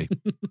pastry.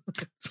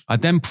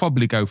 I'd then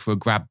probably go for a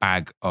grab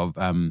bag of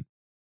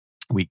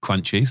wheat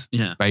crunchies,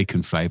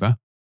 bacon flavour,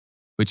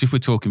 which if we're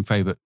talking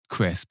favourite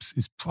crisps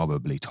is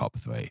probably top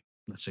 3.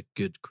 That's a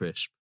good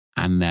crisp.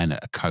 And then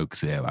a Coke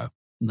Zero.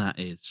 That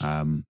is.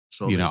 I'm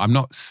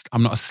not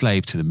a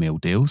slave to the meal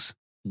deals,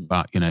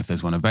 but if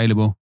there's one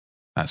available,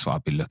 that's what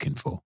I'd be looking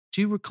for. Do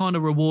you kind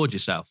of reward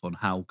yourself on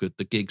how good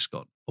the gig's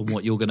gone and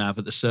what you're going to have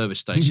at the service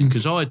station?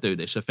 Because I do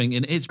this. I'm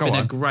thinking it's been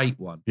a great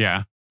one.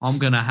 Yeah. I'm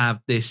going to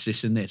have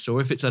this and this.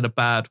 Or if it's had a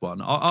bad one,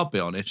 I'll be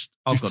honest,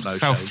 I've got no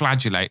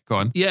self-flagellate, go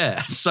on.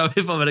 Yeah. So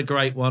if I've had a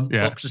great one,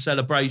 box of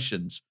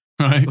celebrations.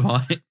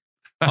 Right.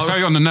 That's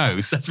very on the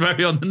nose. That's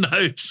very on the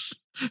nose.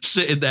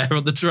 Sitting there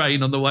on the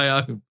train on the way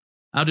home.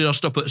 How did I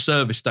stop at a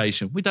service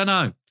station? We don't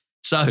know.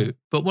 So,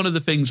 but one of the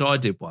things I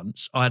did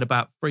once, I had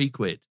about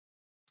 £3.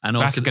 And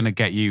that's going to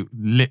get you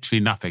literally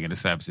nothing in the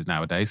services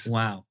nowadays.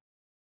 Wow.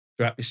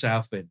 Strap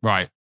yourself in.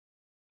 Right.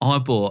 I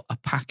bought a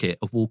packet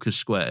of Walker's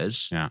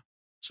Squares,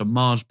 some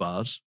Mars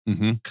bars,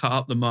 cut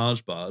up the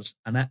Mars bars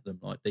and ate them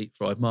like deep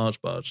fried Mars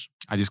bars.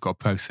 I just got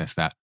to process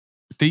that.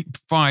 Deep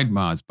fried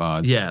Mars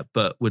bars. Yeah,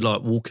 but with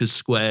like Walker's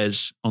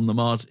Squares on the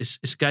Mars, it's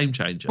a game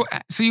changer. Well,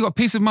 so you got a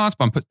piece of Mars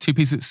bar and put 2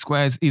 pieces of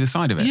squares either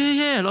side of it?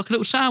 Yeah, like a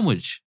little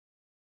sandwich.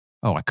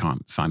 Oh, I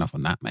can't sign off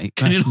on that, mate.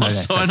 Can you not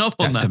sign off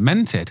on that? That's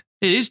demented.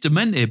 It is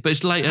demented, but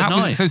it's late at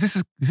night. So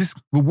is this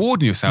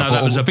rewarding yourself? No,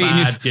 that was a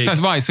bad gig.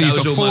 That's right. So you're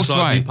sort of forced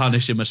like me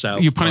punishing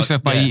myself. You punish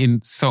yourself by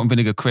eating salt and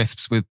vinegar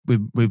crisps with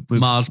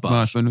Mars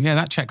bars. Yeah,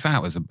 that checks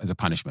out as a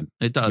punishment.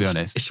 It does. To be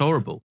honest, it's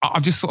horrible.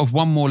 I've just sort of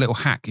one more little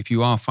hack. If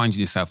you are finding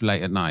yourself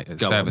late at night at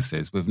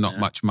services with not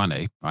much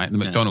money, right? And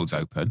the McDonald's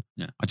open.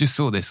 Yeah. I just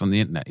saw this on the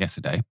internet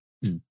yesterday.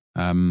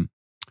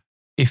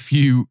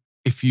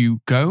 If you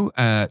go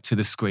to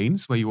the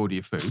screens where you order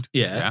your food,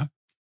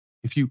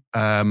 if you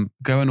go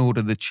and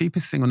order the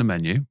cheapest thing on the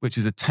menu, which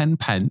is a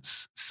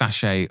 10p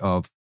sachet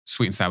of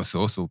sweet and sour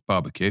sauce or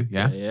barbecue,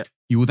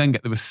 you will then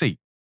get the receipt.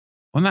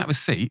 On that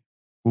receipt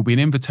will be an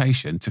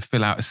invitation to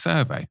fill out a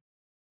survey.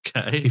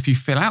 Okay. If you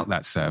fill out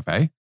that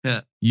survey,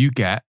 you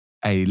get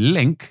a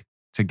link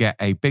to get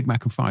a Big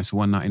Mac and fries for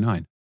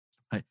 $1.99.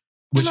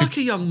 You're like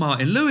a young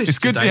Martin Lewis. It's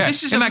good. Today. Yeah.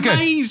 This is Isn't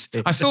amazing. That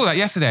good? I saw that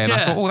yesterday and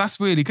I thought, that's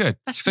really good.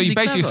 So you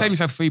basically save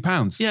yourself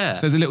 £3. Yeah.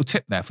 So there's a little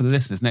tip there for the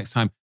listeners. Next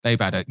time they've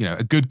had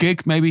a good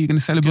gig, maybe you're going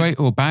to celebrate,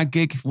 or a bad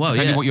gig,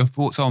 depending on what your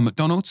thoughts are on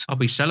McDonald's. I'll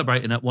be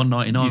celebrating at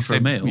 $1.99 for a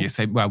meal. You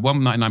say,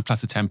 $1.99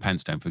 plus the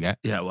 10p, don't forget.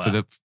 Yeah,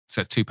 well.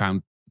 So it's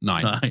 £2.09.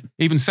 Right.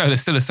 Even so,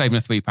 there's still a saving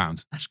of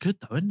 £3. That's good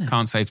though, isn't it?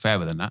 Can't save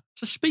fairer than that.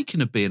 So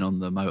speaking of being on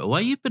the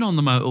motorway, you've been on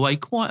the motorway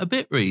quite a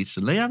bit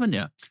recently, haven't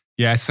you?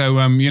 Yeah, so,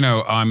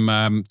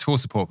 I'm tour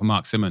support for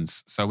Mark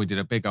Simmons. So we did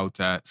a big old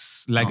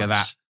leg of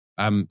that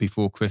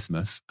before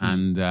Christmas.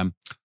 And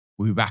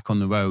we'll be back on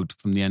the road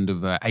from the end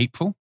of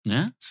April.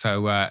 Yeah.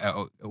 So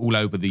all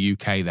over the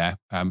UK there.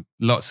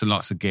 Lots and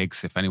lots of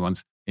gigs. If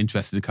anyone's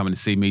interested in coming to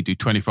see me do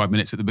 25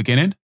 minutes at the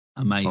beginning.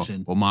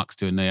 Amazing. Or Mark's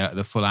doing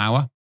the full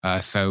hour.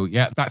 So,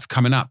 that's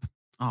coming up.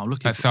 Oh,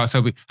 look at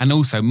that. And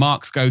also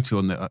Mark's go-to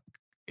on the...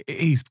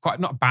 he's quite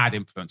not a bad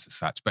influence as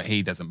such, but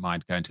he doesn't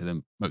mind going to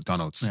the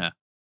McDonald's. Yeah.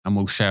 And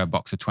we'll share a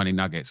box of 20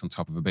 nuggets on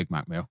top of a Big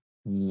Mac meal.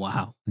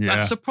 Wow. Yeah.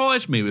 That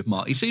surprised me with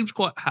Mark. He seems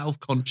quite health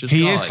conscious.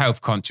 He is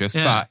health conscious,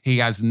 but he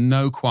has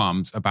no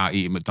qualms about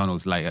eating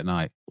McDonald's late at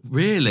night.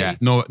 Really? Yeah.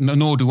 Nor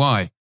do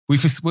I. We're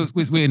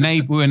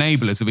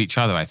enablers of each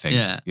other, I think.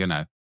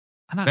 Yeah.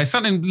 There's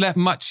something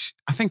much,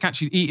 I think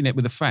actually eating it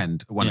with a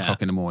friend at 1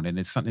 o'clock in the morning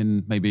is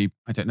something maybe,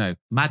 I don't know.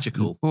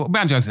 Magical. Well,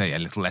 I'd say a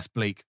little less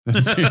bleak.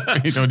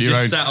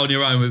 Just sat on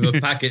your own with a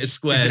packet of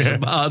squares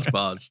and Mars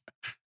bars.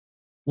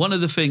 One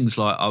of the things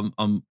I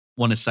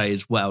want to say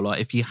as well,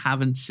 like if you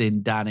haven't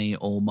seen Danny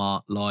or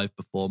Mark live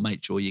before,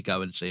 make sure you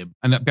go and see them.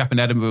 And that'll be up in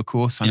Edinburgh, of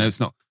course. I know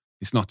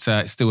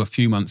it's still a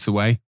few months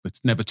away, but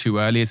it's never too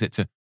early, is it,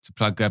 to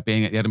plug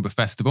being at the Edinburgh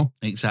Festival?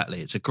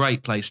 Exactly. It's a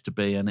great place to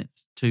be and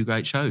it's 2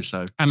 great shows.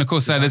 So, and of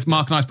course, there's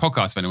Mark and I's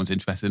podcast if anyone's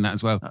interested in that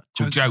as well.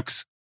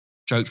 Jokes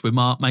with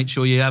Mark. Make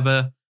sure you have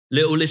a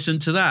little listen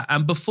to that.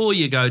 And before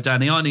you go,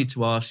 Danny, I need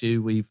to ask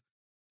you, we've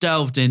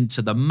delved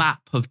into the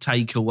map of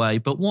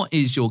takeaway, but what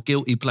is your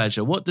guilty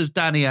pleasure? What does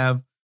Danny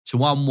have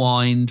to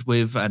unwind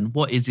with, and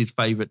what is his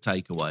favourite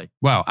takeaway?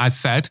 Well, as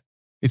said,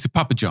 it's a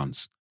Papa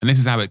John's, and this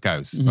is how it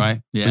goes,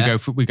 right? Yeah.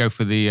 We go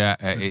for the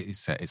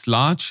it's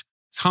large,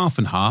 it's half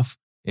and half,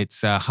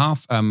 It's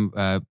half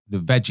the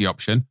veggie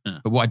option. Yeah.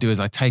 But what I do is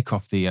I take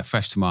off the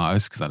fresh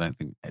tomatoes because I don't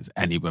think there's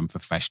any room for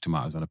fresh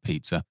tomatoes on a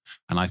pizza,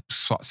 and I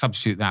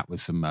substitute that with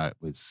some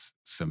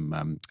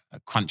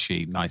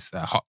crunchy, nice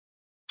hot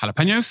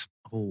jalapenos.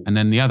 Ooh. And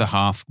then the other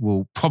half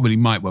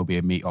might well be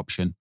a meat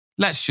option.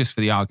 Let's just,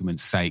 for the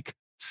argument's sake,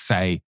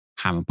 say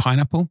ham and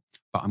pineapple.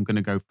 But I'm going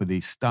to go for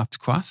the stuffed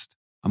crust.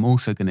 I'm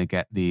also going to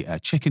get the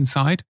chicken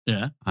side.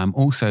 Yeah. I'm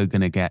also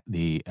going to get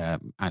the,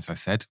 as I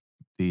said,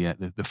 the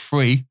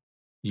free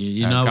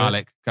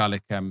garlic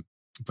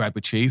bread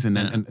with cheese, and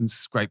then and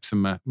scrape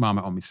some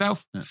Marmite on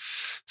myself. Yeah.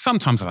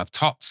 Sometimes I'll have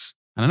tots.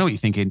 And I know what you're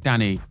thinking,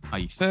 Danny, are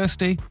you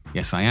thirsty?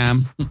 Yes, I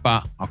am.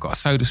 But I've got a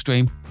soda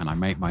stream and I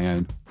make my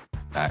own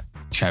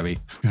cherry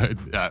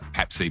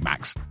Pepsi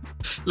Max.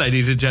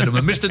 Ladies and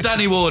gentlemen, Mr.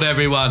 Danny Ward,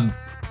 everyone.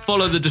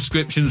 Follow the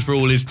descriptions for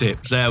all his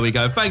tips. There we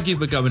go. Thank you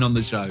for coming on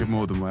the show. You're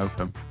more than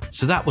welcome.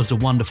 So that was the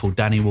wonderful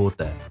Danny Ward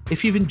there.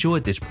 If you've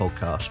enjoyed this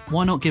podcast,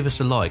 why not give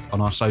us a like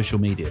on our social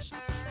medias?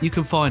 You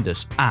can find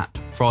us at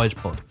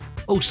FriesPod.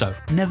 Also,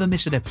 never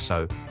miss an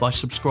episode by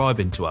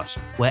subscribing to us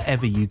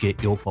wherever you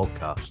get your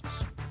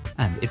podcasts.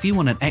 And if you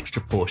want an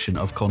extra portion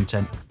of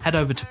content, head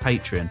over to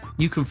Patreon.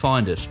 You can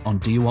find us on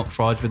Do You Want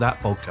Fries With That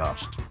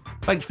podcast.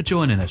 Thanks for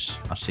joining us.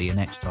 I'll see you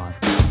next time.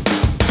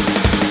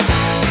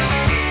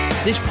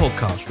 This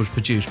podcast was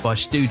produced by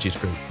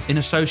Stooges Group in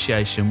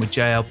association with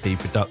JLP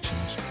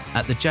Productions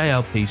at the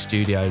JLP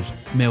Studios,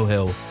 Mill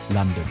Hill,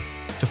 London.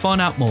 To find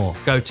out more,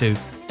 go to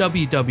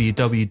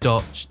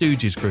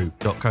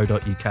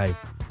www.stoogesgroup.co.uk,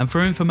 and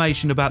for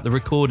information about the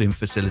recording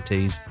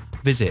facilities,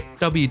 visit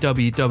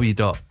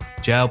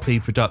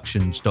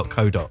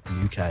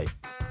www.jlpproductions.co.uk.